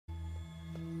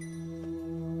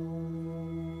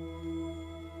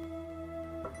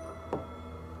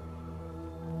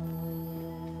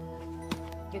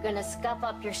You're gonna scuff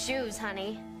up your shoes,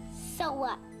 honey. So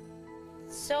what?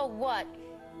 So what?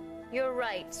 You're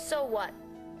right, so what?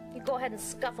 You go ahead and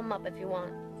scuff them up if you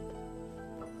want.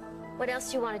 What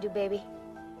else do you want to do, baby?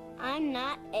 I'm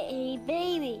not a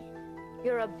baby.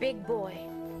 You're a big boy.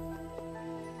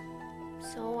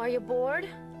 So, are you bored?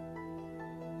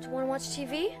 Do you want to watch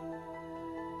TV?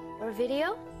 Or a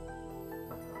video?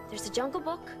 There's the Jungle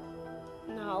Book.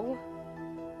 No.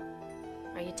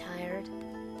 Are you tired?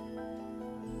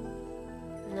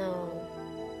 No.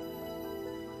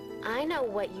 I know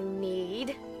what you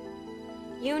need.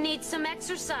 You need some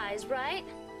exercise, right?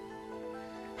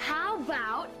 How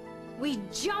about we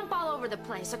jump all over the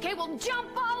place, okay? We'll jump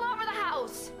all over the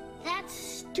house. That's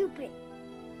stupid.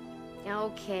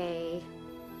 Okay.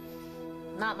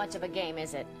 Not much of a game,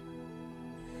 is it?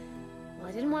 Well,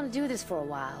 I didn't want to do this for a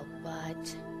while,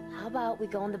 but how about we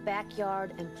go in the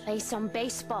backyard and play some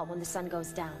baseball when the sun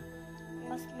goes down?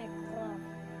 Must make love.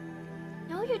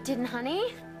 No, you didn't,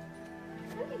 honey.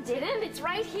 No, you didn't. It's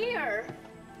right here.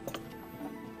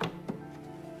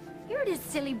 Here it is,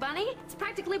 silly bunny. It's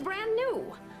practically brand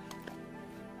new.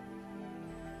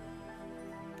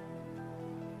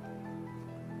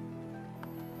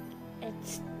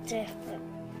 It's different.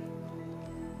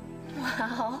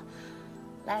 Well,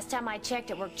 last time I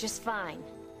checked, it worked just fine.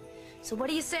 So what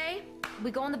do you say?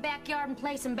 We go in the backyard and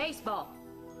play some baseball.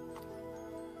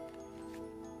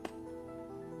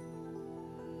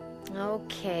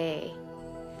 Okay.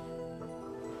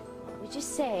 What would you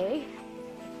say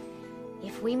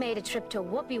if we made a trip to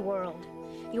Whoopi World?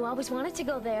 You always wanted to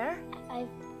go there. I've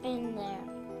been there.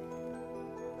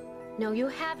 No, you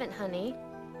haven't, honey.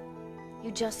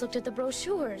 You just looked at the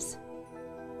brochures.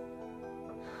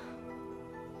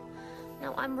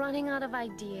 Now, I'm running out of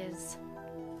ideas.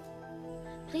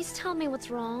 Please tell me what's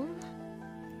wrong.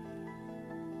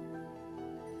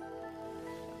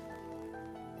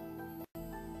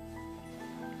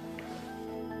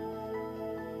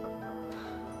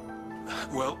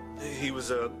 Well, he was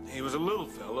a little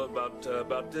fella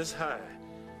about this high,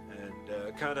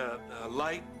 and kind of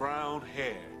light brown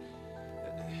hair.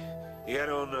 He had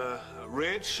on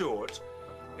red shorts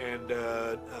and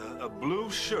a blue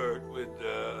shirt with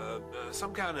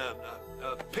some kind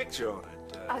of picture on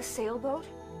it. A sailboat?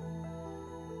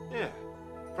 Yeah,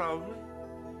 probably.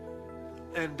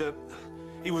 And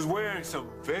he was wearing some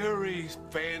very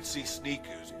fancy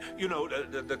sneakers. You know,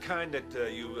 the kind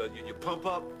that you pump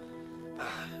up.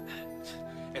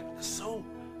 And so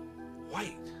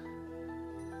white.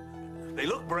 They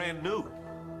look brand new.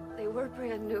 They were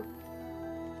brand new.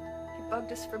 He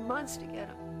bugged us for months to get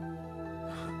them.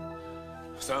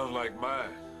 Sounds like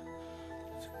mine.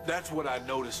 That's what I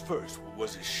noticed first,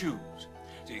 was his shoes.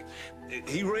 See,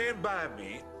 he ran by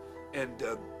me, and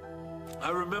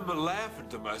I remember laughing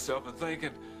to myself and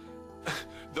thinking,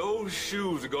 those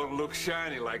shoes are gonna look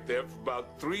shiny like that for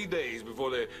about 3 days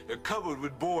before they're covered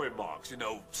with boy marks, you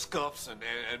know, scuffs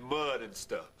and mud and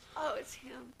stuff. Oh, it's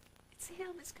him. It's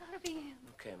him. It's gotta be him.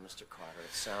 Okay, Mr. Carter,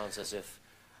 it sounds as if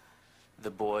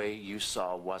the boy you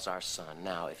saw was our son.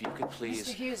 Now, if you could please...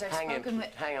 Mr. Hughes, I've spoken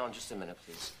with... Hang on just a minute,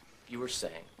 please. You were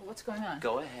saying... What's going on?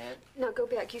 Go ahead. No, go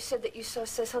back. You said that you said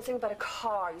something about a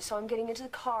car. You saw him getting into the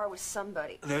car with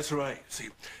somebody. That's right. See,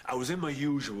 I was in my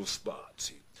usual spot.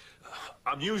 See,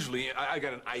 I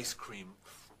got an ice cream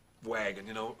wagon,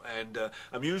 you know, and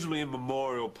I'm usually in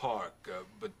Memorial Park,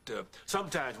 but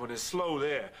sometimes when it's slow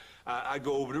there, I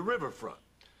go over to Riverfront.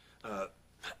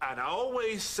 And I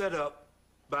always set up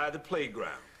by the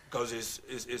playground, because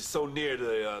it's so near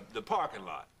the parking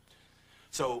lot.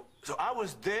 So I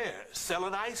was there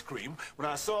selling ice cream when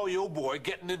I saw your boy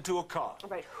getting into a car. All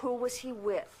right, who was he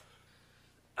with?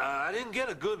 I didn't get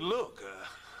a good look.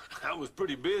 I was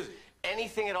pretty busy.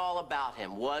 Anything at all about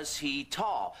him? Was he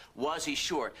tall? Was he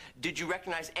short? Did you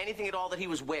recognize anything at all that he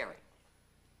was wearing?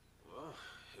 Well,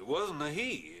 it wasn't a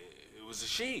he. It was a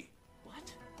she.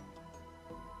 What?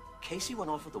 Casey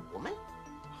went off with a woman?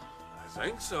 I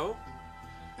think so.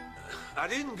 I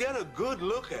didn't get a good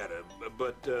look at her,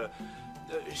 but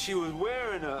she was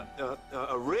wearing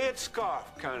a red scarf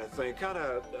kind of thing, kind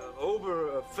of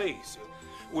over her face,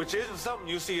 which isn't something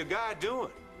you see a guy doing.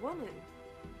 Woman.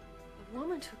 A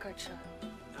woman took our child.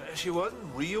 She wasn't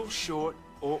real short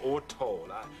or tall.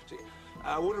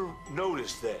 I would have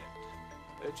noticed that.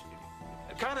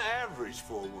 Kind of average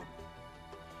for a woman.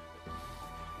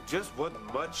 Just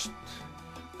wasn't much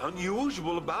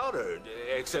unusual about her,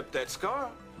 except that scar.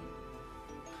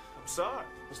 I'm sorry.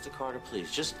 Mr. Carter,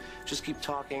 please, just keep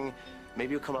talking.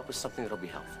 Maybe you'll come up with something that'll be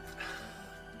helpful.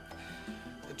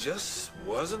 It just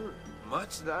wasn't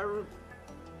much that I...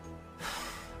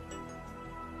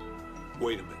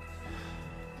 Wait a minute.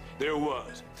 There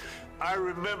was. I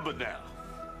remember now.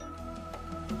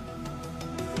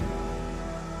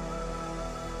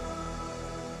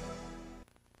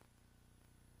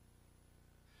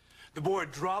 The boy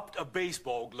dropped a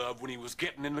baseball glove when he was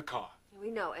getting in the car. We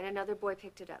know, and another boy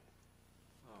picked it up.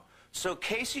 So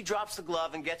Casey drops the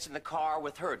glove and gets in the car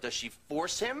with her. Does she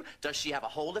force him? Does she have a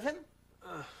hold of him?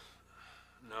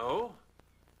 No.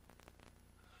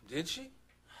 Did she?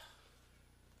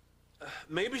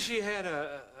 Maybe she had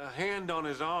a hand on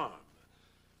his arm.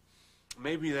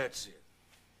 Maybe that's it.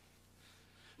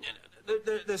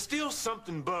 There's still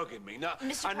something bugging me. Now,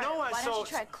 Mr. I Carter, know I why saw...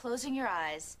 don't you try closing your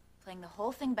eyes, playing the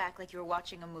whole thing back like you were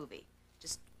watching a movie.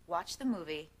 Just watch the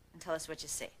movie and tell us what you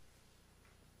see.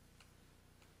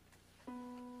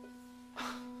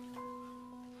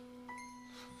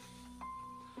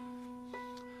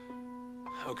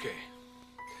 Okay.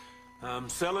 I'm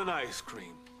selling ice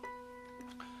cream.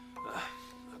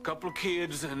 A couple of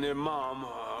kids and their mom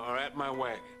are at my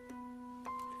wagon.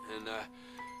 And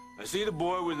I see the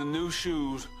boy with the new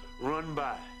shoes run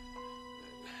by.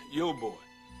 Your boy.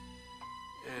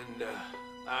 And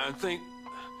I think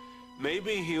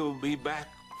maybe he'll be back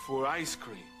for ice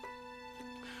cream.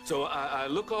 So I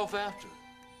look off after him.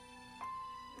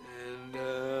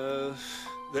 And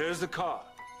there's the car.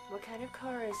 What kind of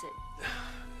car is it?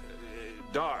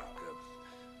 Dark.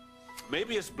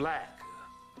 Maybe it's black.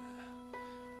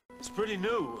 It's pretty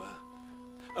new.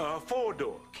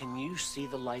 Four-door. Can you see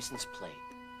the license plate?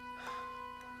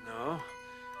 No.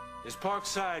 It's parked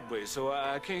sideways, so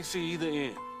I can't see either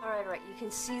end. All right. You can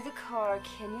see the car.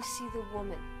 Can you see the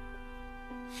woman?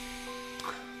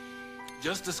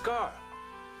 Just the scar.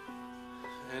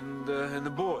 And the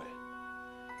boy.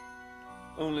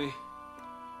 Only,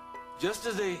 just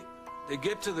as they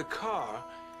get to the car,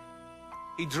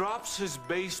 he drops his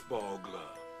baseball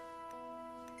glove.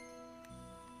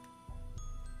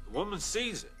 The woman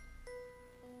sees it.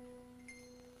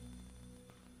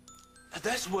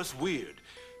 That's what's weird.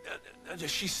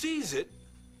 She sees it,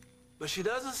 but she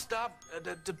doesn't stop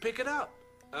to pick it up,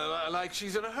 like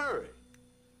she's in a hurry.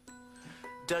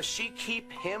 Does she keep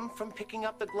him from picking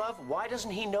up the glove? Why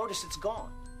doesn't he notice it's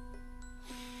gone?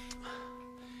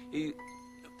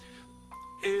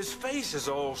 His face is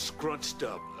all scrunched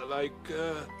up,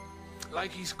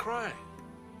 like he's crying.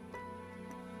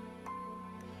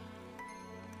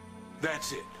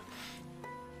 That's it.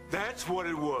 That's what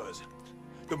it was.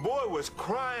 The boy was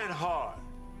crying hard.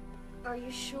 Are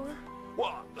you sure?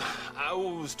 Well, I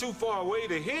was too far away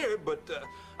to hear it, but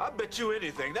I bet you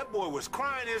anything, that boy was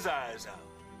crying his eyes out.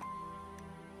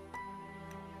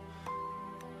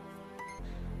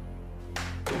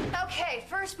 Okay,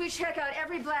 first we check out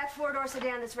every black four-door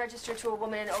sedan that's registered to a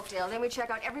woman in Oakdale. Then we check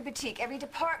out every boutique, every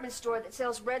department store that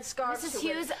sells red scarves. Mrs. to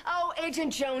women. Hughes? Oh,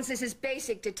 Agent Jones, this is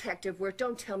basic detective work.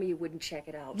 Don't tell me you wouldn't check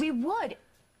it out. We would,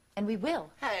 and we will.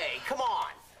 Hey, come on.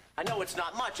 I know it's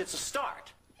not much, it's a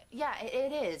start. Yeah,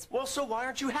 it is. Well, so why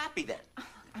aren't you happy then?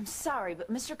 I'm sorry,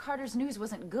 but Mr. Carter's news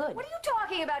wasn't good. What are you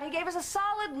talking about? He gave us a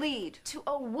solid lead. To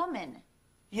a woman.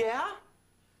 Yeah?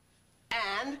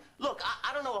 And, look,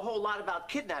 I don't know a whole lot about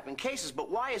kidnapping cases,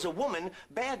 but why is a woman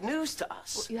bad news to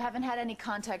us? Well, you haven't had any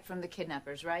contact from the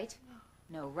kidnappers, right?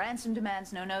 No ransom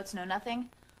demands, no notes, no nothing?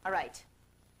 All right.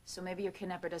 So maybe your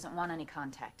kidnapper doesn't want any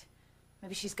contact.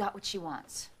 Maybe she's got what she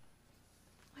wants.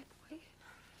 My boy?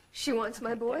 She wants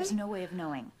my boy? There's no way of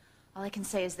knowing. All I can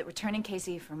say is that returning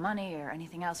Casey for money, or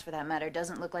anything else for that matter,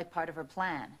 doesn't look like part of her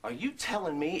plan. Are you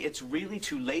telling me it's really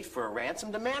too late for a ransom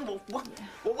demand? Well,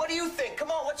 what do you think?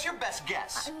 Come on, what's your best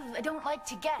guess? I don't like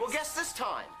to guess. Well, guess this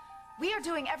time. We are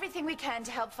doing everything we can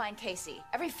to help find Casey.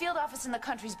 Every field office in the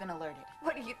country's been alerted.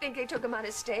 What, do you think they took him out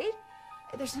of state?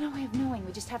 There's no way of knowing.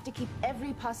 We just have to keep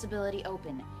every possibility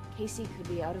open. Casey could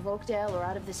be out of Oakdale, or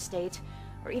out of the state,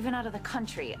 or even out of the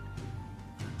country.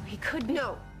 Or he could be...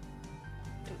 No.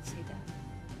 Don't say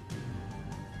that.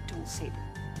 Don't say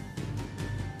that.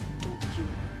 Don't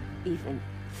you even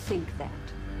think that.